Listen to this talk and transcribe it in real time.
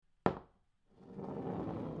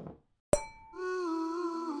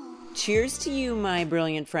Cheers to you, my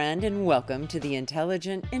brilliant friend, and welcome to the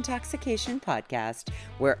Intelligent Intoxication Podcast,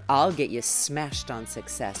 where I'll get you smashed on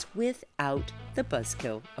success without the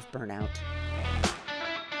buzzkill of burnout.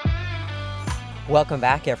 Welcome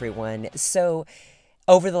back, everyone. So,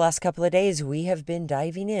 over the last couple of days, we have been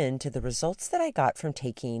diving into the results that I got from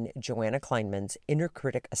taking Joanna Kleinman's inner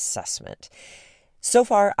critic assessment. So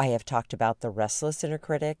far, I have talked about the restless inner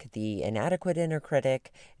critic, the inadequate inner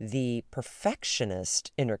critic, the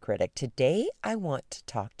perfectionist inner critic. Today, I want to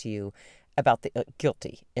talk to you about the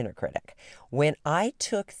guilty inner critic. When I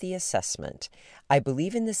took the assessment, I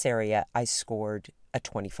believe in this area, I scored a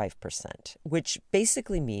 25%, which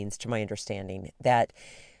basically means, to my understanding, that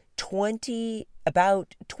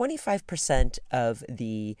about 25% of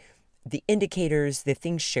the indicators, the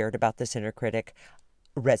things shared about this inner critic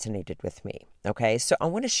resonated with me. Okay, so I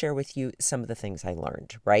want to share with you some of the things I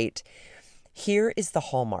learned, right? Here is the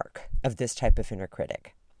hallmark of this type of inner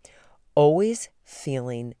critic. Always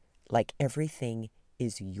feeling like everything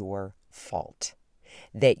is your fault,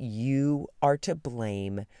 that you are to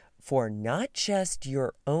blame for not just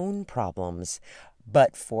your own problems,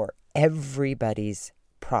 but for everybody's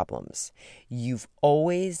problems. You've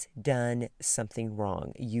always done something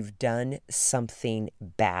wrong. You've done something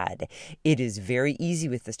bad. It is very easy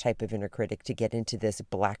with this type of inner critic to get into this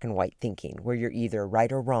black and white thinking where you're either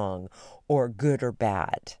right or wrong or good or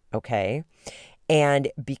bad, okay? And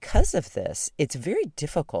because of this, it's very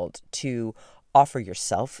difficult to offer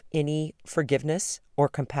yourself any forgiveness or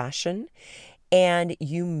compassion. And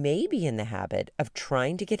you may be in the habit of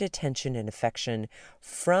trying to get attention and affection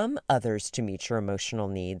from others to meet your emotional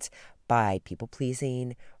needs by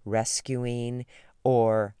people-pleasing, rescuing,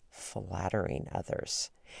 or flattering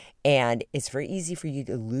others. And it's very easy for you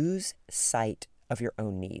to lose sight of your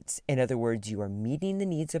own needs. In other words, you are meeting the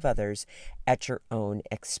needs of others at your own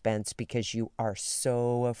expense because you are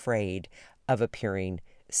so afraid of appearing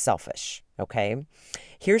selfish, okay?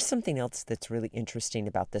 Here's something else that's really interesting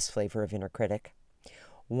about this flavor of inner critic.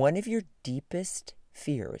 One of your deepest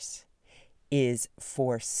fears is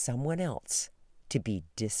for someone else to be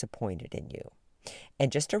disappointed in you. And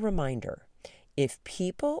just a reminder, if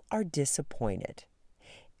people are disappointed,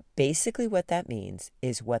 basically what that means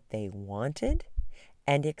is what they wanted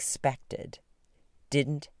and expected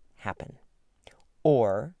didn't happen.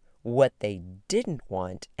 Or what they didn't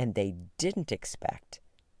want and they didn't expect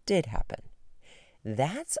did happen.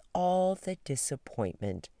 That's all that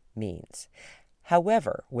disappointment means.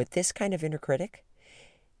 However, with this kind of inner critic,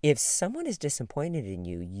 if someone is disappointed in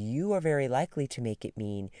you, you are very likely to make it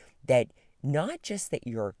mean that not just that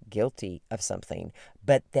you're guilty of something,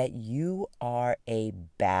 but that you are a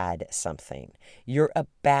bad something. You're a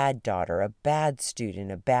bad daughter, a bad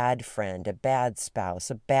student, a bad friend, a bad spouse,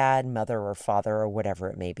 a bad mother or father, or whatever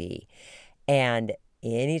it may be. And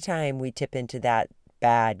anytime we tip into that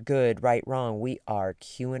bad, good, right, wrong, we are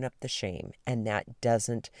queuing up the shame, and that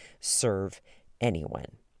doesn't serve anyone,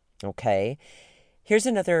 okay? Here's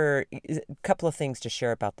another couple of things to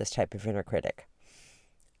share about this type of inner critic.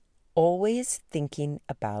 Always thinking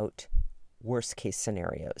about worst case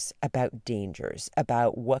scenarios, about dangers,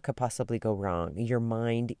 about what could possibly go wrong. Your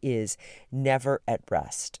mind is never at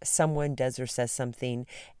rest. Someone does or says something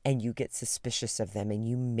and you get suspicious of them and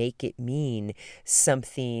you make it mean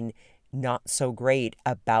something not so great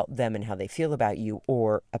about them and how they feel about you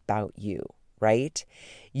or about you, right?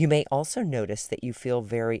 You may also notice that you feel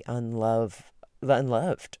very unloved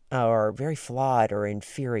or very flawed or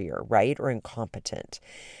inferior, right? Or incompetent.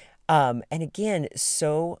 And again,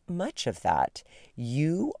 so much of that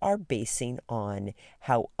you are basing on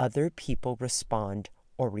how other people respond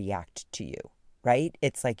or react to you, right?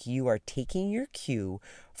 It's like you are taking your cue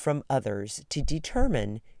from others to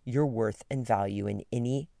determine your worth and value in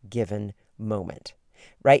any given moment,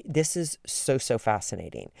 right? This is so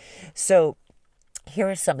fascinating. So here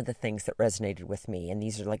are some of the things that resonated with me. And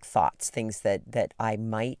these are like thoughts, things that I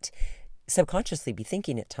might subconsciously be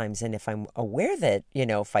thinking at times. And if I'm aware that,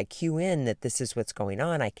 if I cue in that this is what's going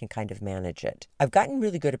on, I can kind of manage it. I've gotten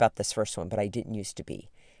really good about this first one, but I didn't used to be.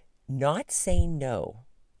 Not saying no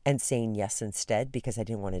and saying yes instead because I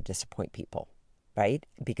didn't want to disappoint people, right?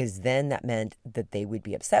 Because then that meant that they would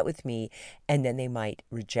be upset with me and then they might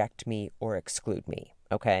reject me or exclude me,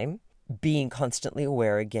 okay? Being constantly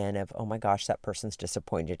aware again of, oh my gosh, that person's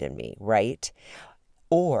disappointed in me, right?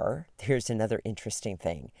 Or here's another interesting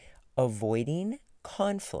thing. Avoiding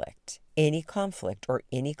any conflict or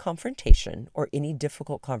any confrontation or any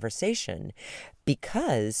difficult conversation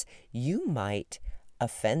because you might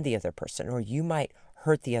offend the other person or you might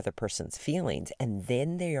hurt the other person's feelings, and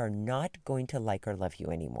then they are not going to like or love you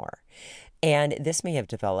anymore. And this may have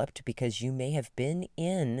developed because you may have been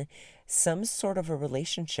in some sort of a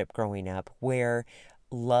relationship growing up where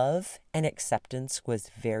love and acceptance was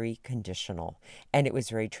very conditional and it was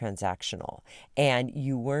very transactional, and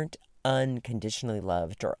you weren't unconditionally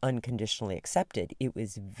loved or unconditionally accepted. It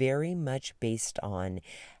was very much based on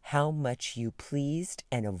how much you pleased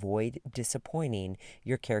and avoid disappointing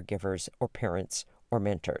your caregivers or parents or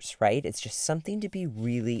mentors, right? It's just something to be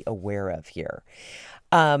really aware of here.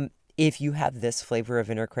 If you have this flavor of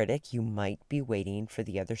inner critic, you might be waiting for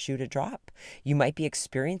the other shoe to drop. You might be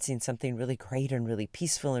experiencing something really great and really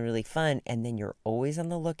peaceful and really fun, and then you're always on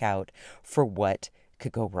the lookout for what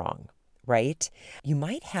could go wrong, right? You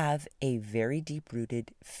might have a very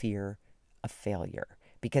deep-rooted fear of failure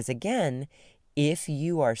because, again, if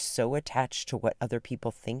you are so attached to what other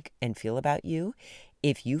people think and feel about you,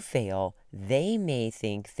 if you fail, they may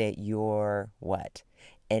think that you're what?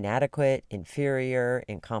 Inadequate, inferior,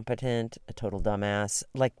 incompetent, a total dumbass.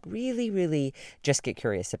 Like really, really just get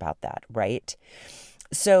curious about that, right?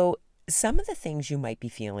 So some of the things you might be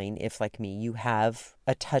feeling if, like me, you have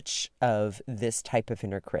a touch of this type of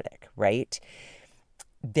inner critic, right?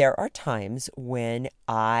 There are times when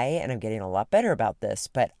and I'm getting a lot better about this,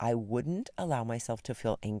 but I wouldn't allow myself to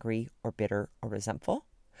feel angry or bitter or resentful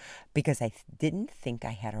because I didn't think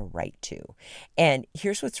I had a right to. And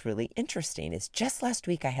here's what's really interesting is just last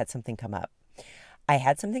week I had something come up. I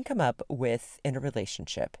had something come up in a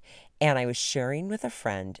relationship, and I was sharing with a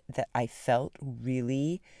friend that I felt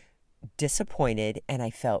really disappointed and I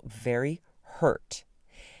felt very hurt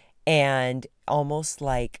and almost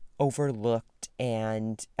like overlooked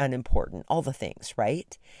and unimportant, all the things,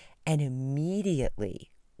 right? And immediately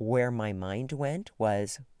where my mind went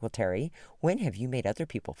was, well, Terry, when have you made other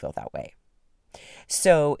people feel that way?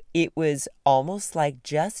 So it was almost like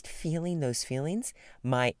just feeling those feelings.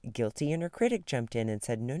 My guilty inner critic jumped in and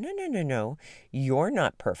said, no, no, no, no, no, you're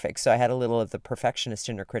not perfect. So I had a little of the perfectionist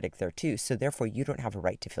inner critic there too. So therefore you don't have a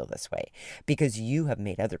right to feel this way because you have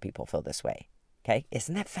made other people feel this way. Okay.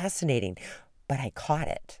 Isn't that fascinating? But I caught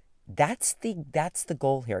it. That's the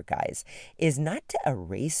goal here, guys, is not to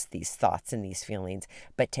erase these thoughts and these feelings,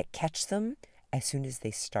 but to catch them as soon as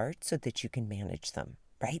they start so that you can manage them,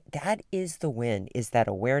 right? That is the win, is that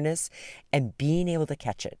awareness and being able to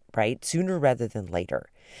catch it, right? Sooner rather than later.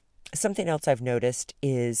 Something else I've noticed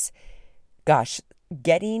is, gosh,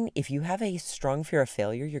 if you have a strong fear of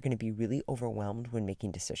failure, you're going to be really overwhelmed when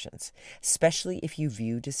making decisions, especially if you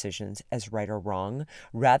view decisions as right or wrong,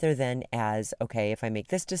 rather than as, okay, if I make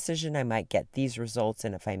this decision, I might get these results.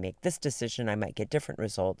 And if I make this decision, I might get different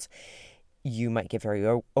results. You might get very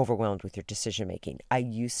overwhelmed with your decision making. I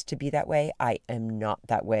used to be that way. I am not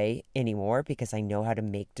that way anymore because I know how to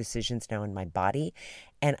make decisions now in my body,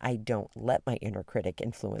 and I don't let my inner critic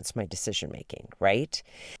influence my decision making, right?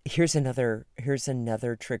 Here's another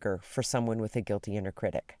trigger for someone with a guilty inner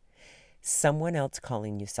critic. Someone else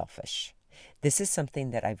calling you selfish. This is something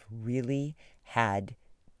that I've really had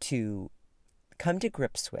to come to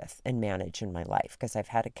grips with and manage in my life because I've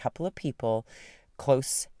had a couple of people,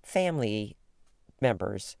 close family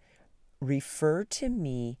members, refer to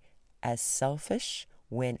me as selfish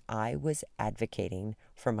when I was advocating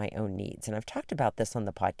for my own needs. And I've talked about this on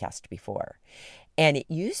the podcast before. And it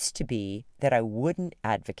used to be that I wouldn't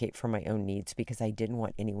advocate for my own needs because I didn't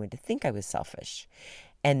want anyone to think I was selfish.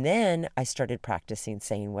 And then I started practicing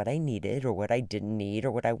saying what I needed or what I didn't need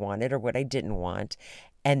or what I wanted or what I didn't want.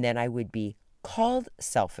 And then I would be called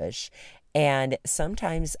selfish. And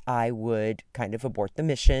sometimes I would kind of abort the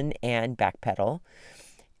mission and backpedal.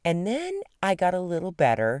 And then I got a little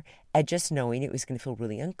better at just knowing it was going to feel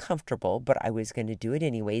really uncomfortable, but I was going to do it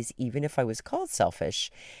anyways, even if I was called selfish.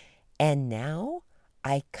 And now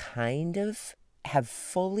I kind of have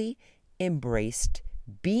fully embraced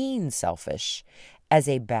being selfish as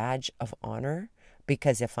a badge of honor,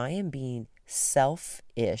 because if I am being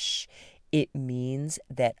selfish, it means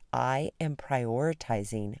that I am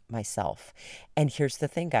prioritizing myself. And here's the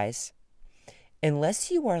thing, guys. Unless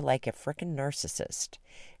you are like a freaking narcissist,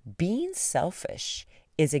 being selfish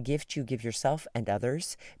is a gift you give yourself and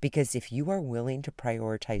others, because if you are willing to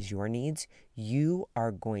prioritize your needs, you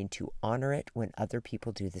are going to honor it when other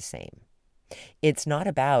people do the same. It's not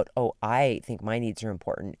about, oh, I think my needs are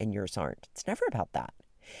important and yours aren't. It's never about that.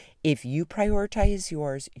 If you prioritize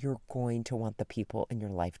yours, you're going to want the people in your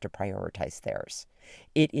life to prioritize theirs.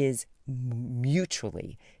 It is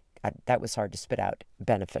mutually, that was hard to spit out,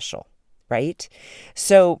 beneficial, right?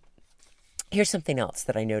 So here's something else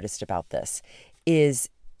that I noticed about this is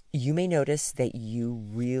you may notice that you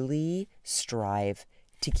really strive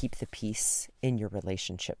to keep the peace in your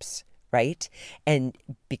relationships, right? And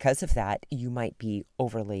because of that, you might be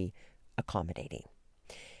overly accommodating.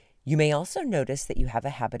 You may also notice that you have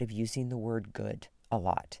a habit of using the word good a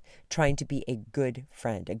lot, trying to be a good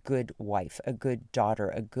friend, a good wife, a good daughter,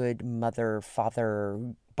 a good mother,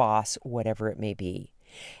 father, boss, whatever it may be.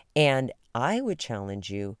 And I would challenge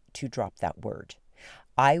you to drop that word.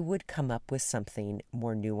 I would come up with something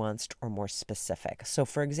more nuanced or more specific. So,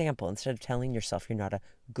 for example, instead of telling yourself you're not a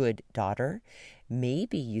good daughter,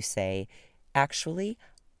 maybe you say, actually,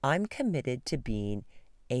 I'm committed to being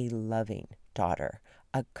a loving daughter,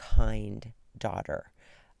 a kind daughter,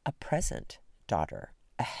 a present daughter,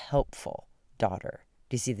 a helpful daughter.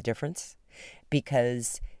 Do you see the difference?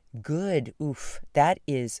 Because good, that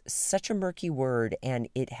is such a murky word, and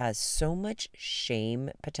it has so much shame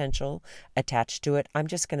potential attached to it. I'm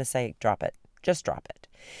just going to say, drop it. Just drop it.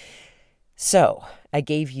 So I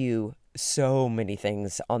gave you so many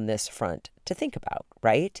things on this front to think about,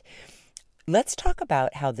 right? Let's talk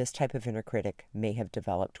about how this type of inner critic may have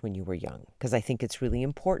developed when you were young, because I think it's really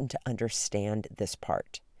important to understand this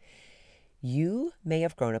part. You may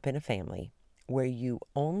have grown up in a family where you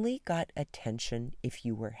only got attention if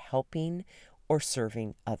you were helping or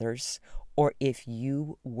serving others, or if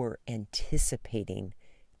you were anticipating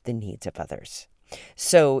the needs of others.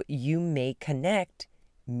 So you may connect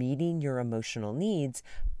meeting your emotional needs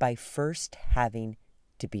by first having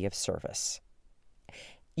to be of service.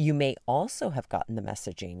 You may also have gotten the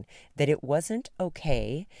messaging that it wasn't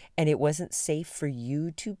okay and it wasn't safe for you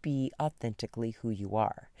to be authentically who you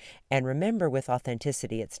are. And remember, with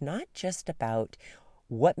authenticity, it's not just about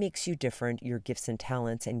what makes you different, your gifts and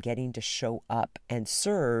talents, and getting to show up and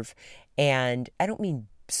serve. And I don't mean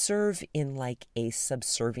serve in like a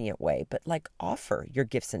subservient way, but like offer your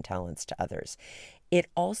gifts and talents to others. It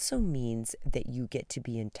also means that you get to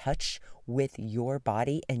be in touch with your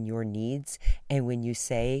body and your needs. And when you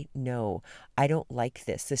say, no, I don't like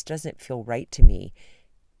this, this doesn't feel right to me,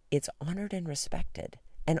 it's honored and respected.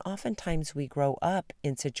 And oftentimes we grow up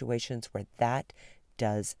in situations where that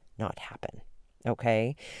does not happen.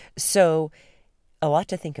 Okay? So a lot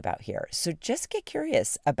to think about here. So just get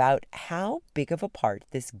curious about how big of a part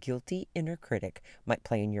this guilty inner critic might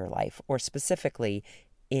play in your life, or specifically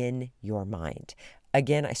in your mind.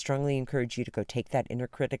 Again, I strongly encourage you to go take that inner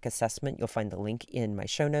critic assessment. You'll find the link in my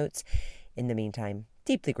show notes. In the meantime,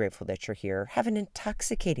 deeply grateful that you're here. Have an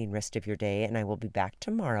intoxicating rest of your day, and I will be back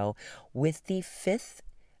tomorrow with the 5th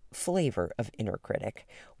flavor of inner critic,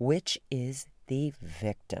 which is the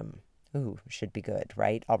victim. Ooh, should be good,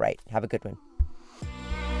 right? All right, have a good one.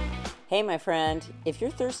 Hey, my friend, if you're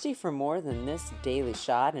thirsty for more than this daily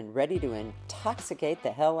shot and ready to intoxicate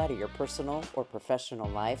the hell out of your personal or professional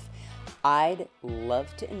life, I'd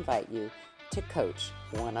love to invite you to coach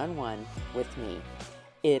one-on-one with me.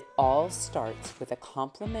 It all starts with a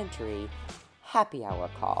complimentary happy hour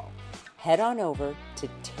call. Head on over to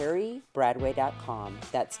terrybradway.com.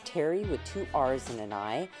 That's Terry with 2 R's and an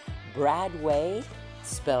I. Bradway,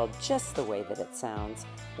 spelled just the way that it sounds.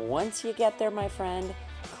 Once you get there, my friend,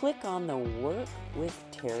 click on the Work with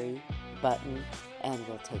Terry button and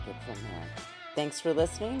we'll take it from there. Thanks for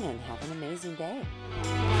listening and have an amazing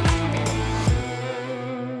day.